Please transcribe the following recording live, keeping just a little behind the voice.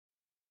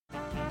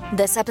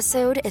This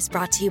episode is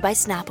brought to you by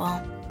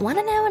Snapple. Want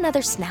to know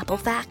another Snapple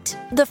fact?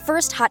 The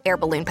first hot air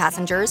balloon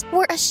passengers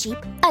were a sheep,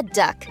 a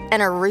duck,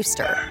 and a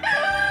rooster.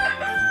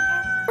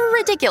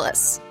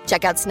 Ridiculous.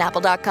 Check out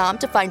Snapple.com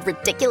to find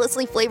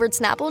ridiculously flavored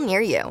Snapple near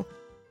you.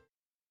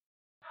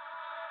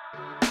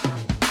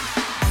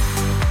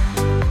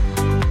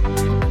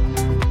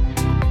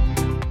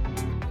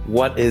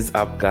 What is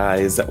up,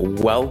 guys?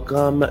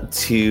 Welcome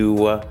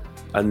to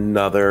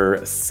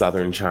another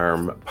Southern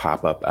Charm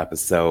pop-up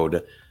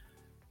episode.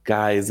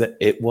 Guys,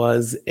 it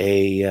was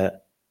a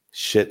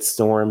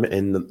shitstorm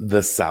in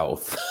the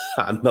South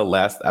on the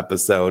last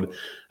episode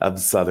of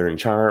Southern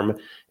Charm,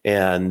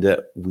 and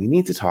we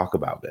need to talk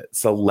about it.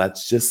 So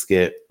let's just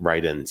get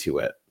right into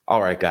it.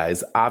 All right,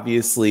 guys.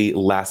 Obviously,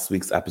 last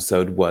week's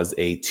episode was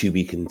a to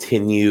be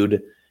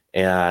continued,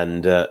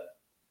 and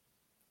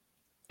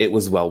it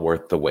was well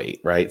worth the wait,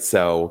 right?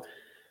 So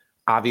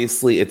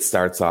obviously, it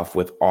starts off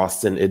with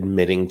Austin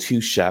admitting to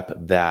Shep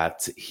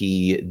that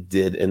he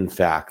did, in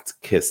fact,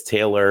 kiss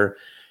Taylor.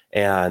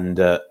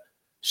 And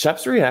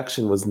Shep's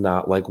reaction was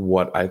not like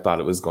what I thought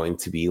it was going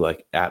to be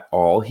like at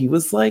all. He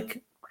was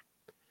like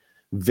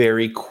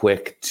very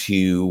quick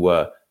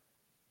to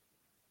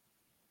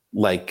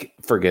like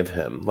forgive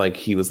him. Like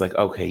he was like,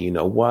 okay, you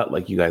know what?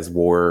 Like you guys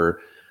wore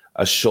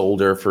a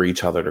shoulder for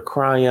each other to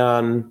cry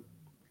on.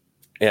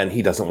 And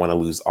he doesn't want to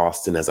lose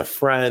Austin as a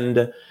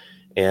friend.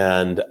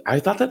 And I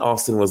thought that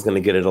Austin was going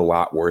to get it a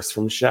lot worse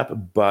from Shep,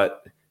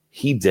 but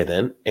he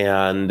didn't.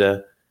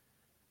 And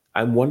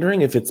I'm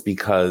wondering if it's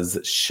because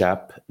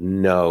Shep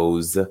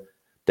knows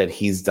that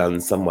he's done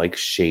some like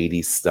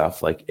shady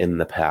stuff like in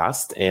the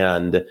past,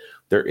 and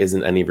there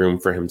isn't any room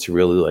for him to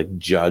really like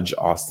judge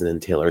Austin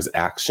and Taylor's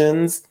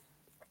actions.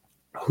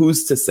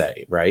 Who's to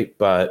say, right?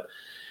 But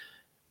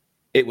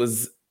it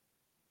was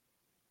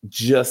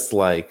just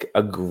like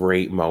a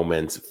great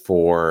moment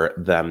for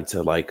them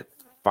to like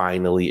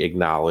finally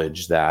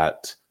acknowledge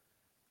that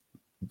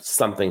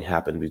something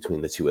happened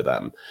between the two of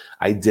them.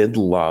 I did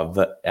love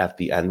at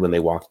the end when they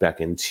walked back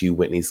into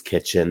Whitney's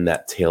kitchen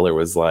that Taylor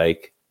was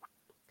like,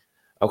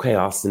 okay,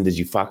 Austin, did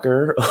you fuck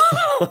her?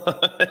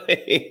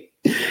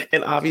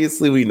 And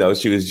obviously we know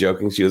she was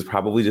joking. She was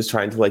probably just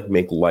trying to like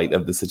make light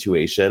of the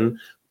situation,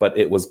 but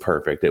it was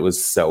perfect. It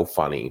was so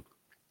funny.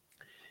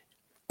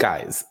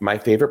 Guys, my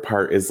favorite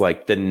part is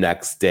like the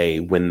next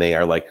day when they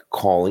are like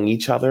calling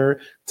each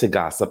other to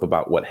gossip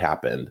about what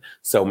happened.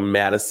 So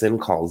Madison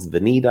calls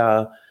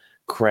Venita.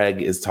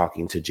 Craig is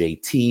talking to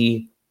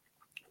JT.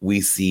 We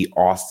see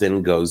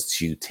Austin goes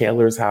to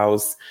Taylor's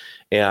house.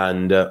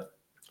 And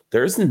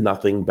there's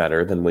nothing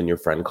better than when your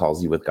friend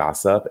calls you with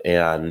gossip.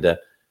 And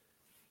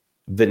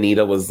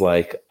Venita was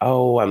like,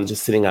 oh, I'm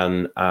just sitting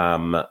on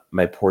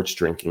my porch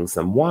drinking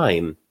some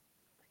wine.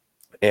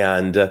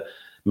 And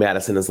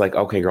Madison is like,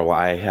 okay, girl,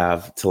 I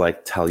have to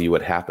like tell you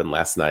what happened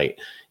last night.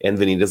 And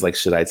Venita's like,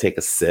 should I take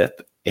a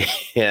sip?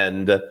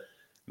 And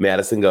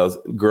Madison goes,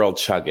 girl,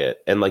 chug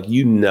it. And like,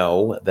 you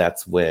know,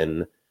 that's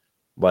when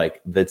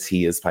like the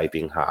tea is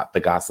piping hot. The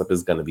gossip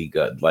is going to be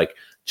good. Like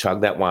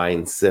chug that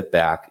wine, sit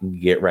back,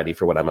 get ready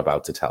for what I'm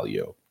about to tell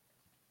you.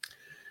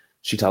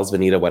 She tells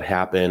Venita what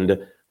happened.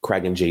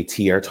 Craig and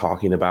JT are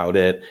talking about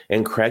it.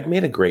 And Craig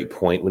made a great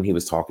point when he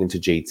was talking to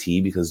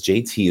JT, because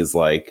JT is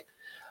like,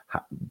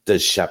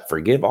 does Shep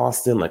forgive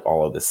Austin? Like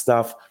all of this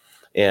stuff.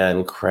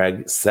 And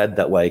Craig said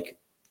that like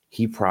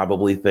he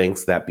probably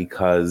thinks that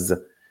because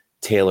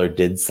Taylor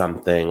did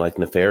something like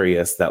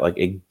nefarious, that like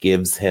it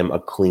gives him a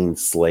clean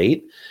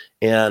slate.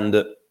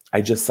 And I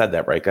just said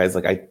that, right, guys?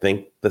 Like I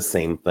think the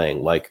same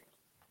thing. Like,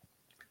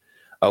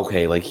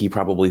 okay, like he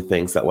probably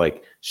thinks that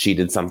like she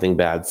did something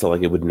bad, so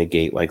like it would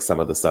negate like some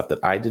of the stuff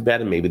that I did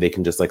bad, and maybe they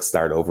can just like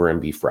start over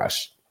and be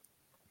fresh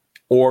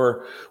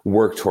or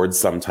work towards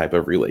some type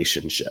of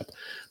relationship.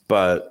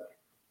 But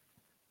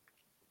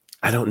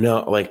I don't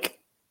know, like,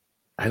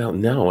 I don't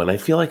know. And I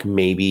feel like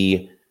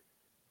maybe,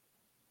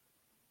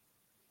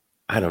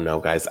 I don't know,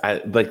 guys.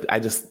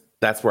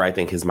 That's where I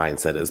think his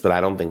mindset is, but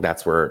I don't think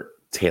that's where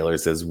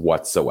Taylor's is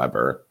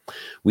whatsoever.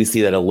 We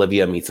see that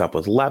Olivia meets up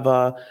with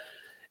Leva,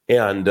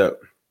 and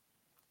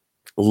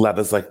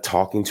Leva's like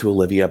talking to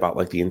Olivia about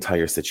like the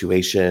entire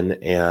situation.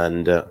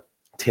 And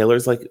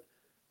Taylor's like,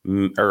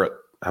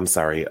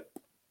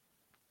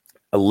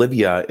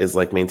 Olivia is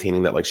like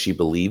maintaining that like she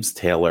believes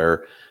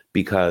Taylor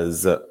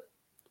because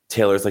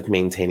Taylor's like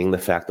maintaining the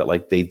fact that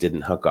like they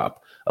didn't hook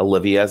up.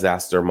 Olivia has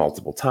asked her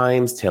multiple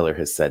times. Taylor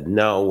has said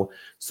no.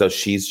 So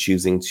she's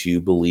choosing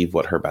to believe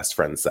what her best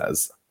friend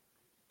says.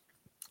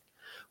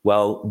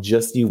 Well,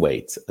 just you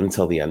wait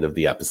until the end of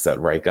the episode,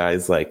 right,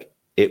 guys? Like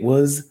it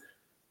was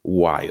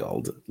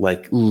wild.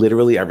 Like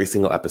literally every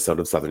single episode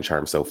of Southern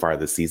Charm so far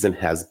this season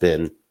has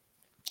been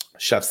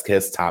chef's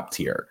kiss, top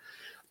tier.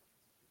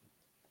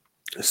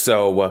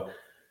 So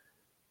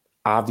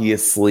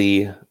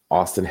obviously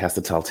Austin has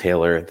to tell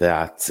Taylor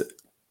that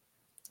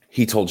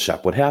he told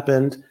Shep what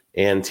happened,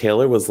 and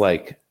Taylor was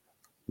like,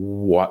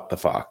 what the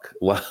fuck?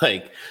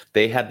 Like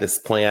they had this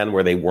plan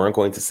where they weren't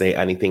going to say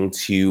anything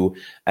to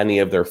any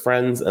of their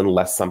friends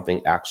unless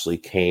something actually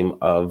came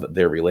of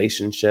their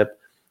relationship.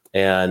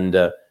 And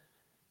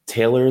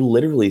Taylor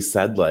literally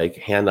said, like,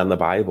 hand on the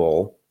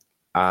Bible,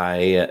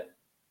 I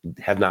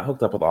have not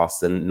hooked up with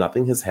Austin.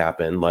 Nothing has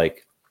happened.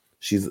 Like,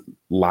 she's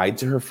lied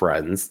to her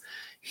friends.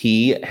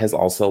 He has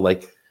also,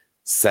 like,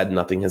 said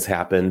nothing has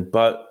happened,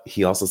 but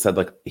he also said,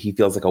 like, he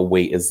feels like a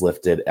weight is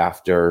lifted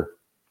after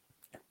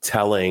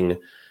telling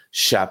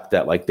Shep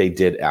that, like, they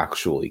did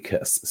actually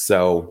kiss.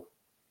 So,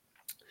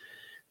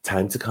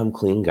 time to come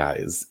clean,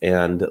 guys.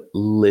 And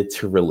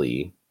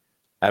literally,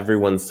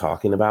 everyone's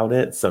talking about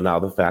it. So now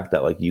the fact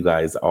that, like, you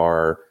guys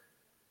are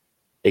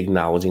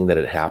acknowledging that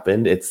it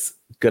happened, it's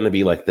going to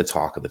be like the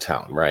talk of the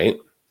town, right?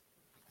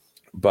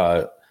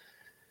 But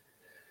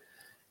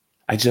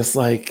I just,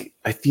 like,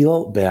 I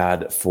feel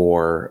bad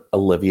for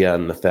Olivia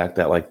and the fact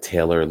that, like,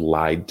 Taylor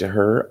lied to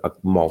her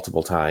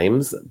multiple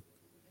times.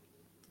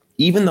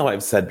 Even though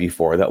I've said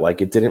before that,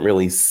 like, it didn't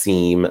really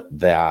seem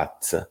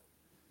that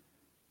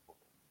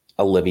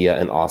Olivia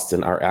and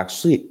Austin are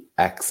actually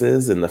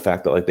exes, and the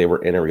fact that, like, they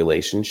were in a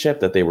relationship,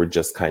 that they were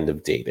just kind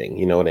of dating,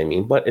 you know what I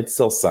mean? But it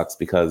still sucks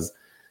because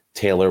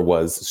Taylor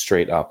was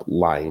straight up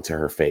lying to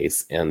her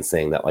face and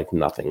saying that, like,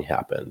 nothing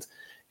happened.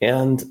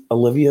 And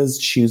Olivia's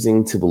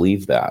choosing to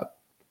believe that.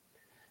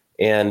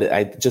 And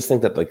I just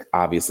think that, like,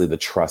 obviously the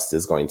trust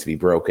is going to be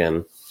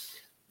broken.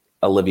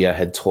 Olivia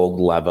had told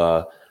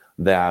Leva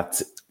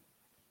that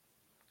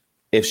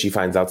if she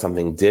finds out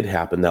something did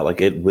happen, that, like,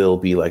 it will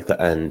be like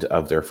the end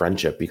of their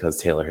friendship because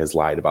Taylor has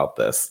lied about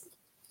this.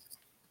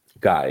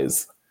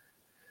 Guys,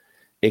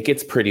 it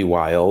gets pretty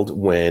wild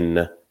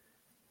when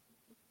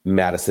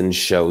Madison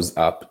shows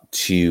up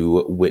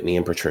to Whitney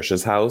and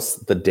Patricia's house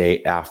the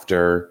day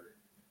after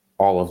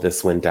all of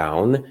this went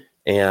down.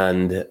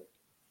 And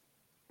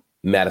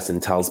Madison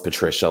tells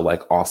Patricia,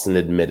 like, Austin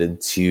admitted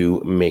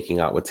to making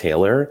out with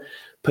Taylor.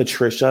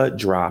 Patricia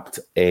dropped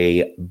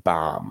a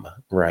bomb,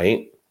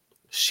 right?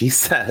 She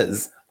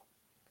says,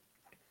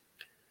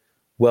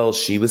 well,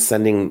 she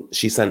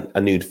sent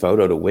a nude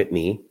photo to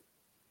Whitney,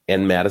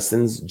 and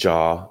Madison's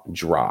jaw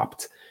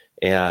dropped.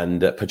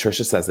 And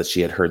Patricia says that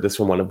she had heard this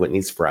from one of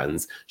Whitney's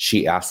friends.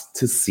 She asked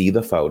to see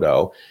the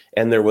photo,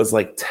 and there was,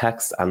 like,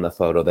 text on the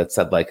photo that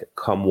said, like,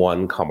 come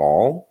one, come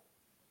all.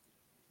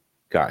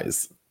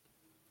 Guys,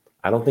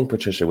 I don't think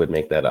Patricia would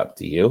make that up.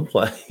 Do you?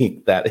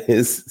 Like, that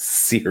is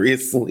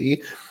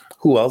seriously,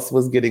 who else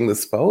was getting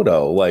this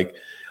photo? Like,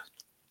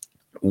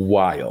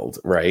 wild,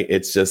 right?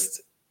 It's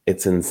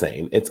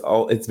insane.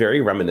 It's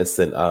very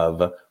reminiscent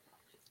of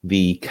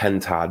the Ken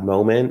Todd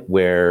moment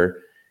where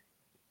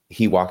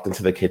he walked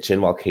into the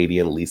kitchen while Katie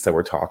and Lisa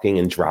were talking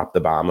and dropped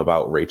the bomb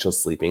about Rachel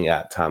sleeping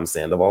at Tom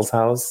Sandoval's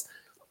house.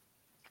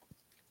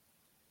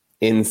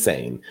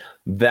 Insane.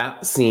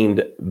 That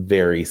seemed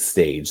very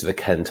staged, the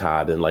Ken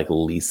Todd and, like,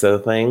 Lisa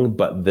thing.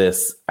 But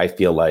this, I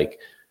feel like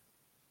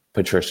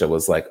Patricia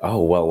was like,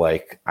 oh, well,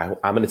 like, I'm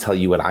going to tell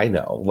you what I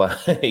know.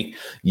 Like,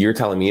 you're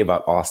telling me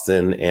about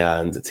Austin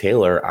and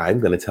Taylor.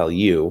 I'm going to tell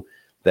you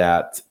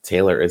that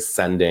Taylor is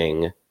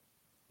sending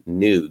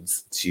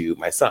nudes to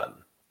my son.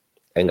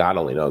 And God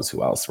only knows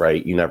who else,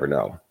 right? You never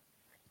know.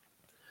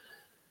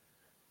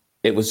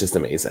 It was just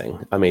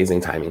amazing.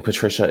 Amazing timing.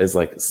 Patricia is,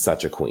 like,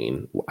 such a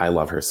queen. I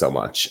love her so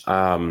much.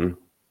 We're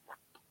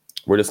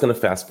just going to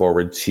fast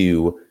forward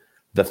to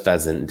the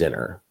pheasant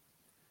dinner.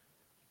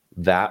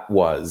 That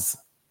was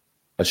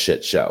a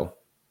shit show.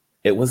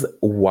 It was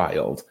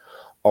wild.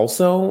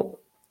 Also,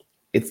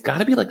 it's got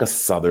to be like a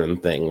Southern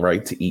thing,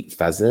 right? To eat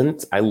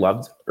pheasant. I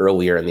loved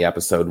earlier in the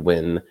episode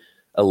when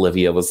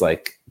Olivia was,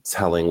 like,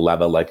 telling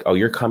Leva, like, oh,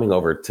 you're coming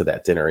over to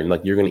that dinner and,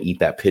 like, you're going to eat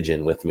that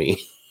pigeon with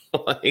me.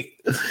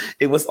 Like,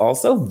 it was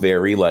also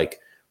very, like,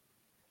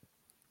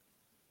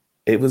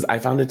 I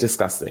found it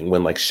disgusting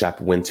when, like,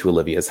 Shep went to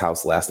Olivia's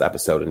house last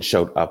episode and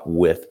showed up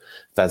with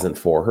pheasant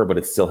for her, but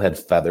it still had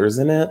feathers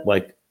in it.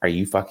 Like, are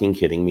you fucking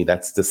kidding me?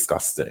 That's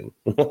disgusting.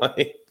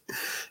 Like,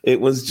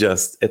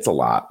 it's a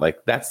lot.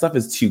 Like, that stuff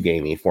is too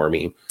gamey for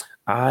me.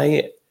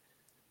 I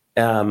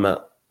am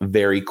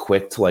very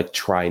quick to, like,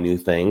 try new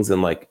things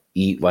and, like,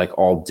 eat, like,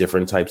 all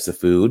different types of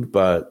food,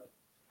 but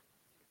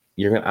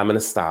I'm going to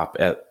stop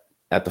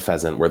at the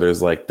pheasant where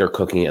there's, like, they're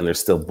cooking it and there's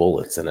still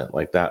bullets in it.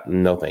 Like that.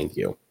 No, thank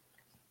you.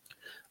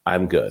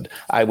 I'm good.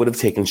 I would have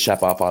taken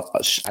Shep up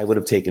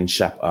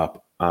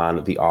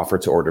on the offer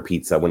to order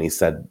pizza when he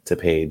said to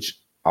Paige,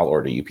 I'll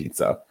order you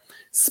pizza.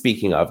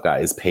 Speaking of,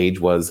 guys, Paige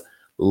was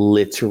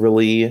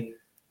literally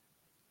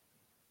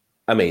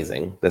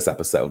amazing this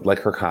episode. Like,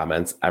 her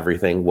comments,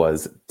 everything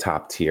was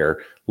top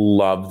tier.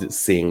 Loved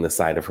seeing the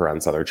side of her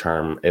on Southern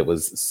Charm. It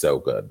was so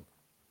good.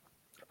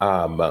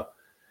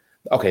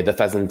 Okay, the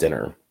pheasant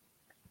dinner.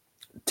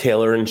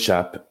 Taylor and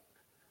Shep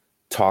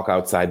talk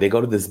outside. They go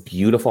to this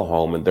beautiful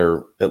home, and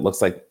it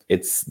looks like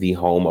it's the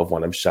home of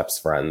one of Shep's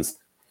friends.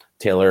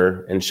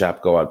 Taylor and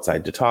Shep go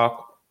outside to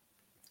talk,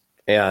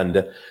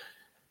 and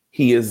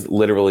he is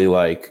literally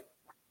like,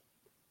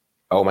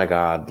 oh my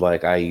God,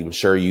 like, I'm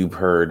sure you've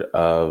heard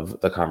of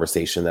the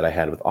conversation that I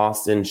had with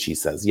Austin. She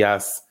says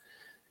yes.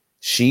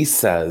 She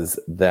says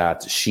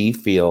that she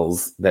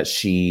feels that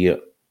she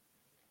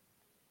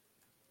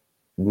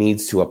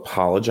needs to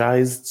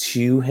apologize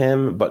to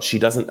him, but she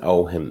doesn't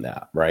owe him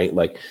that, right?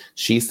 Like,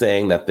 she's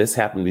saying that this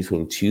happened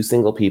between two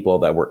single people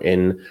that were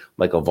in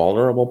like a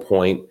vulnerable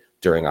point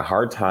during a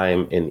hard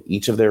time in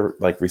each of their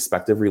like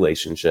respective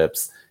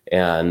relationships.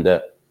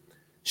 And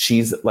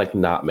she's like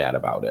not mad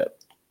about it,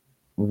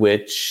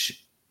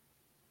 which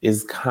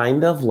is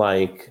kind of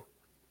like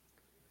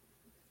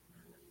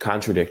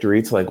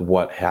contradictory to like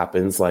what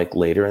happens like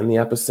later in the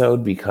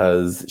episode,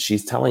 because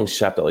she's telling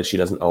Shep that like she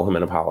doesn't owe him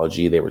an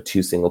apology. They were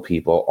two single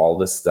people, all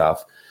this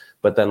stuff.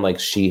 But then like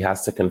she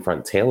has to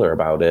confront Taylor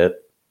about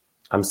it.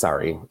 I'm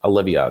sorry,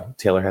 Olivia.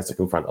 Taylor has to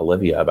confront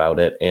Olivia about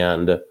it.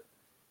 And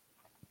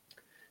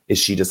is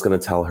she just going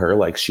to tell her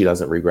like she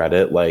doesn't regret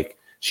it? Like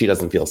she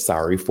doesn't feel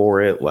sorry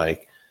for it?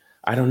 Like,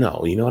 I don't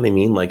know. You know what I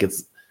mean? Like,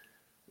 it's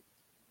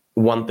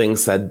one thing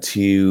said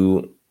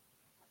to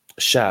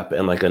Shep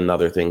and like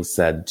another thing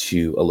said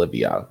to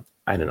Olivia.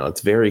 I don't know.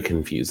 It's very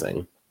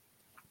confusing.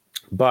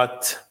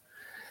 But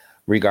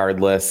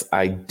regardless,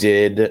 I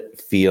did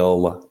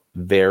feel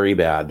very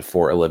bad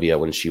for Olivia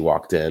when she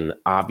walked in.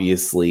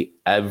 Obviously,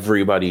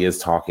 everybody is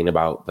talking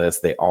about this.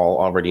 They all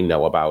already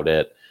know about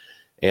it.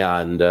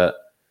 And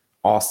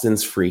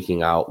Austin's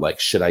freaking out. Like,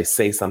 should I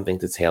say something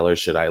to Taylor?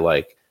 Should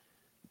I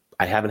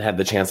I haven't had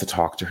the chance to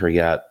talk to her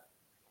yet.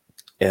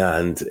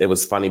 And it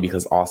was funny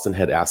because Austin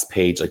had asked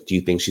Paige, like, do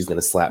you think she's going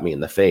to slap me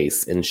in the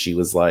face? And she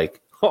was like,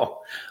 oh,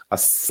 a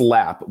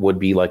slap would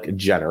be like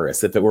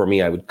generous. If it were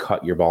me, I would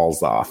cut your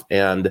balls off.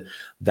 And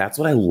that's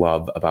what I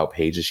love about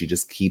Paige, is she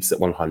just keeps it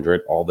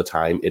 100 all the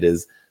time. It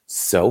is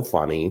so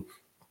funny.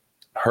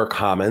 Her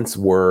comments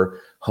were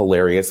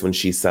hilarious when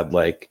she said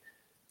like,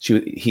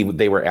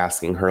 they were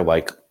asking her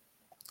like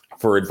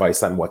for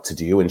advice on what to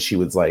do. And she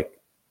was like,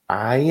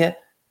 I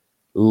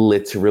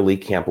literally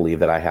can't believe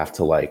that I have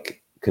to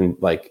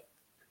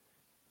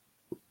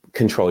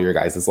control your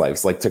guys'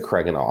 lives, like to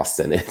Craig and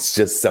Austin. It's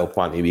just so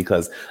funny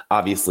because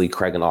obviously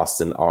Craig and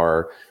Austin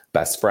are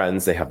best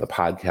friends. They have the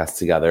podcast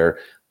together.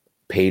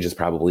 Paige is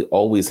probably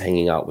always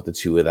hanging out with the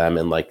two of them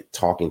and like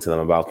talking to them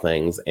about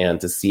things.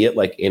 And to see it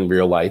like in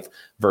real life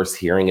versus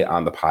hearing it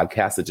on the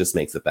podcast, it just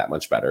makes it that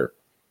much better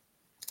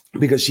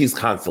because she's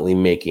constantly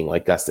making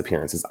like guest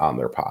appearances on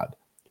their pod.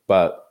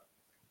 But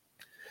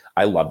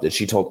I loved it.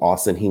 She told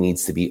Austin he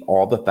needs to be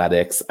all the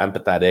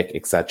empathetic,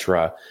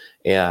 etc.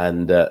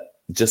 And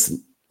just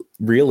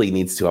really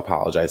needs to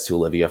apologize to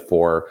Olivia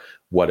for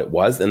what it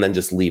was and then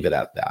just leave it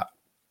at that.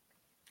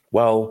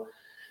 Well,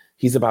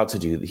 he is about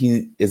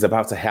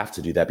to have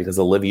to do that because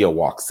Olivia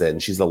walks in.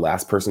 She's the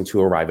last person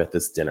to arrive at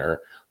this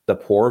dinner. The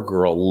poor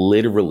girl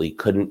literally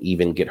couldn't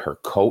even get her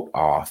coat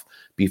off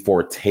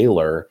before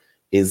Taylor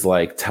is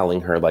like telling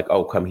her like,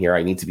 oh, come here.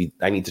 I need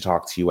to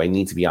talk to you. I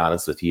need to be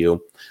honest with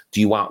you. Do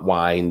you want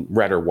wine,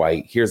 red or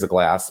white? Here's a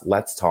glass.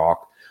 Let's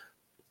talk.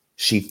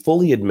 She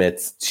fully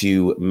admits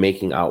to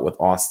making out with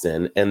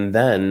Austin and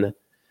then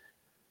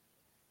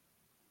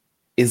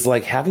is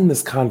like having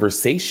this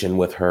conversation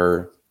with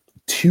her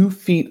 2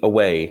 feet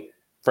away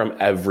from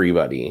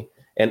everybody,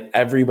 and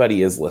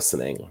everybody is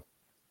listening.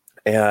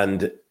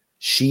 And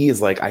she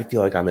is like, I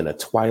feel like I'm in a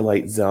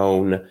Twilight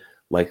Zone,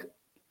 like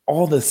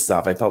all this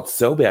stuff. I felt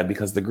so bad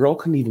because the girl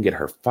couldn't even get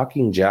her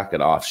fucking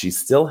jacket off. She's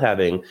still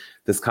having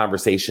this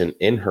conversation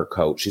in her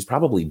coat. She's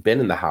probably been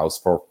in the house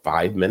for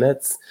 5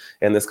 minutes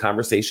and this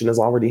conversation is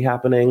already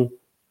happening.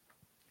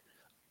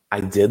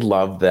 I did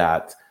love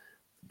that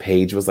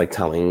Paige was like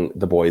telling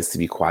the boys to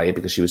be quiet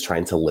because she was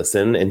trying to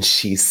listen. And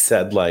she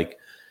said like,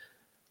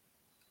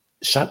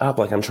 shut up.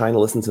 Like, I'm trying to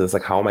listen to this.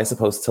 Like, how am I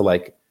supposed to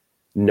like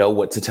know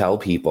what to tell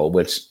people?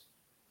 Which,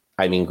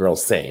 I mean,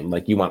 girls, same.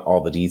 Like, you want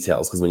all the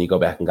details because when you go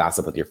back and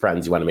gossip with your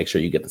friends, you want to make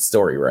sure you get the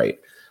story right.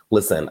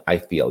 Listen, I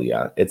feel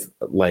ya. It's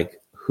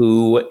like,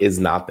 who is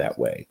not that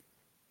way?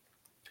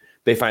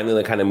 They finally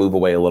like kind of move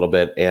away a little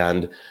bit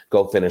and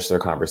go finish their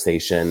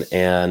conversation.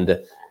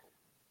 And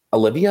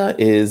Olivia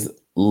is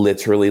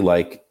literally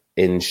like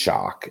in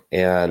shock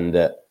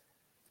and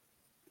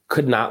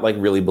could not like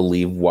really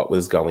believe what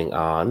was going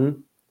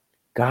on.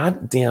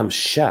 Goddamn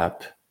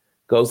Shep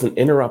goes and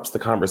interrupts the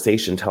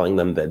conversation, telling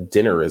them that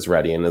dinner is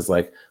ready and is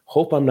like,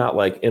 hope I'm not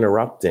like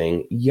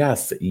interrupting.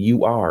 Yes,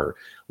 you are.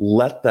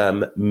 Let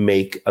them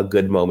make a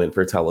good moment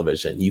for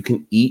television. You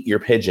can eat your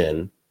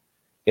pigeon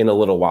in a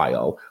little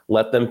while.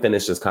 Let them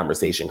finish this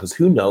conversation because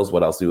who knows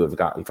what else we would have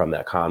gotten from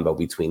that convo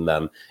between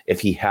them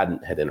if he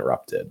hadn't had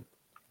interrupted.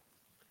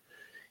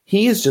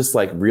 He is just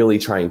like really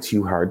trying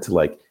too hard to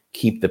like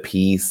keep the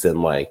peace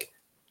and like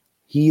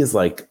he is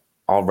like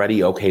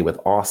already okay with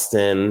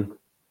Austin.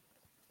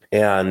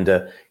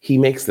 And he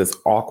makes this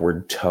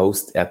awkward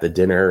toast at the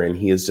dinner. And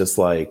he is just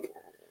like,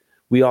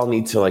 we all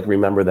need to like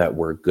remember that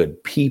we're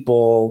good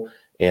people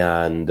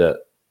and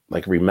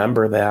like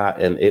remember that.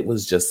 And it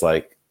was just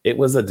like, it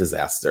was a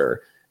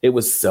disaster. It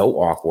was so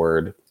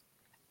awkward.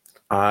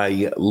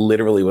 I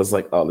literally was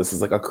like, oh, this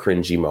is like a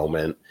cringy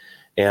moment.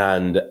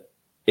 And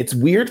it's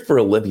weird for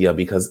Olivia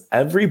because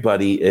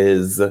everybody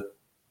is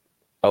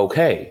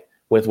okay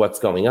with what's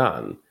going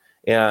on.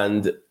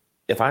 And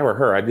if I were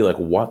her, I'd be like,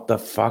 what the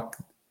fuck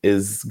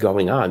is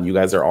going on? You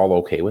guys are all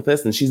okay with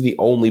this? And she's the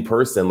only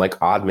person,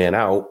 like odd man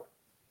out,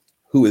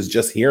 who is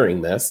just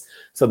hearing this.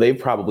 So they've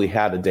probably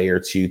had a day or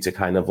two to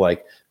kind of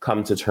like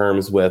come to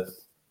terms with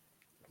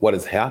what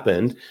has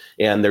happened.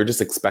 And they're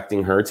just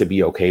expecting her to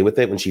be okay with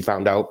it when she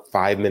found out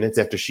 5 minutes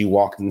after she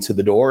walked into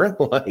the door.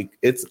 Like,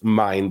 it's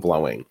mind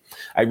blowing.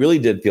 I really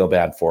did feel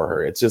bad for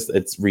her.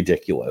 It's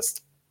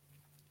ridiculous.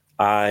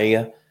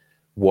 I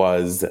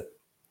was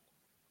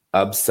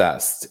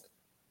obsessed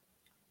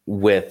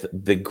with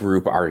the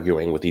group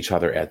arguing with each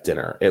other at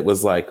dinner. It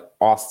was like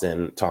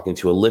Austin talking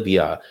to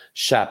Olivia,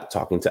 Shep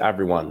talking to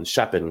everyone.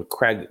 Shep and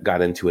Craig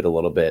got into it a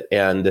little bit.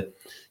 And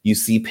you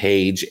see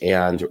Paige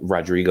and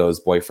Rodrigo's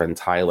boyfriend,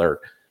 Tyler,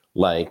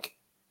 like,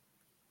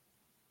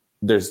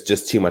 there's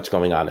just too much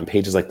going on. And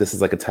Paige is like, this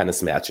is like a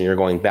tennis match. And you're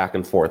going back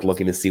and forth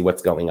looking to see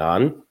what's going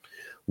on.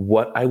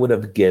 What I would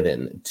have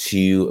given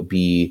to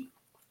be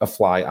a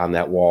fly on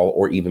that wall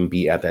or even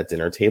be at that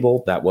dinner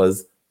table, that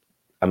was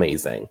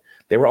amazing.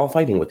 They were all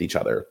fighting with each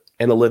other.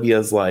 And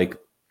Olivia's like,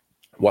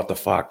 what the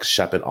fuck?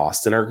 Shep and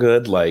Austin are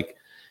good? Like,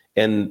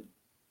 and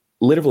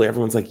literally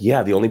everyone's like,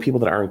 yeah, the only people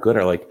that aren't good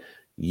are like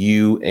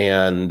you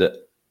and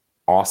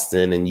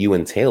Austin and you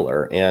and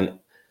Taylor. And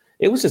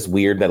it was just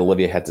weird that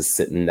Olivia had to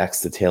sit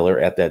next to Taylor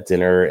at that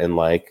dinner. And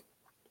like,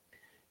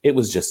 it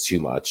was just too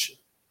much.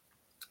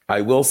 I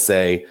will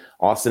say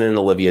Austin and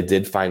Olivia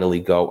did finally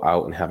go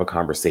out and have a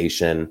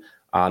conversation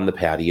on the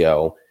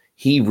patio.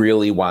 He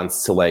really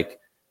wants to like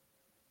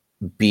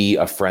be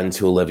a friend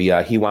to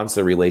Olivia. He wants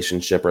the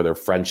relationship or their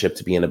friendship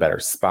to be in a better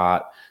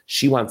spot.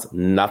 She wants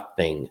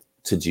nothing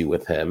to do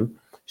with him.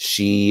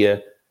 She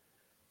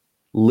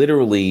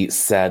literally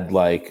said,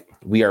 like,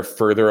 we are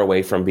further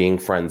away from being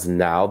friends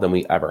now than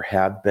we ever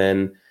have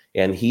been.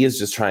 And he is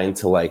just trying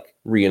to like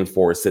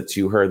reinforce it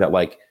to her that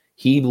like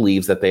he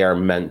believes that they are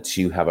meant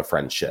to have a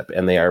friendship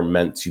and they are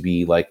meant to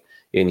be like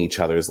in each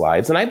other's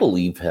lives. And I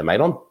believe him. I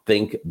don't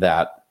think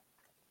that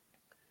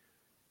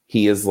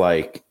he is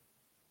like,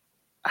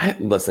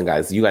 listen,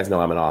 guys, you guys know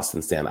I'm an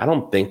Austin stan. I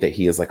don't think that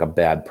he is like a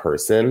bad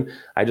person.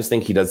 I just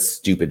think he does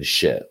stupid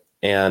shit.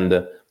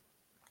 And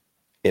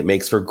it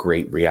makes for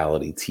great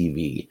reality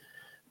TV.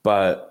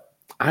 But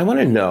I want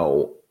to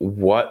know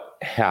what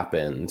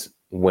happened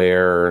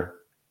where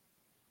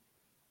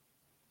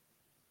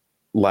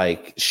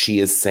like she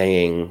is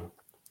saying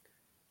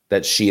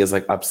that she is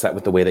like upset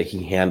with the way that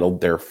he handled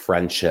their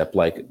friendship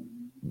like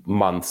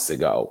months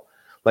ago.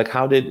 Like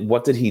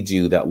what did he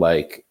do that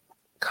like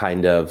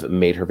kind of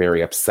made her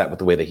very upset with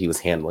the way that he was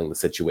handling the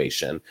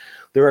situation?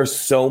 There are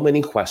so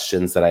many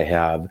questions that I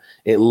have.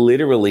 It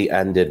literally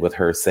ended with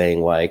her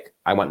saying like,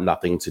 I want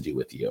nothing to do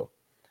with you.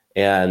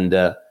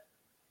 And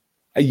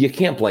you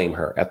can't blame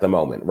her at the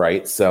moment,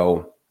 right?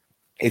 So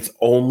it's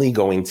only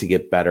going to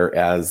get better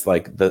as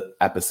like the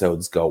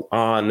episodes go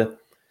on.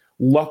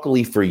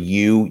 Luckily for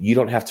you, you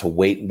don't have to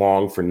wait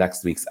long for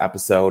next week's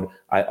episode.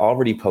 I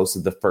already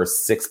posted the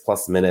first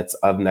 6+ minutes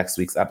of next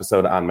week's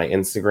episode on my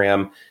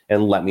Instagram.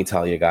 And let me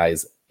tell you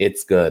guys,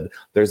 it's good.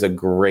 There's a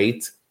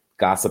great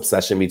gossip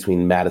session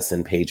between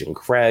Madison, Paige, and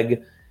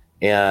Craig.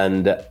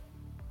 And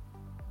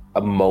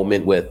a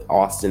moment with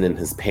Austin and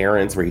his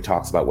parents where he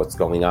talks about what's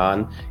going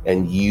on.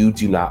 And you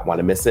do not want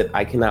to miss it.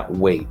 I cannot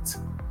wait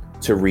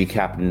to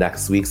recap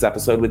next week's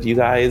episode with you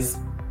guys.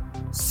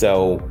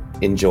 So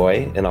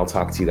enjoy, and I'll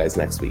talk to you guys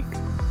next week.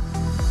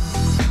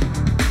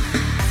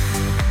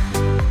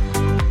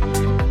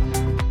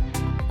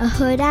 A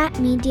Huda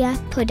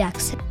Media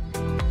Production.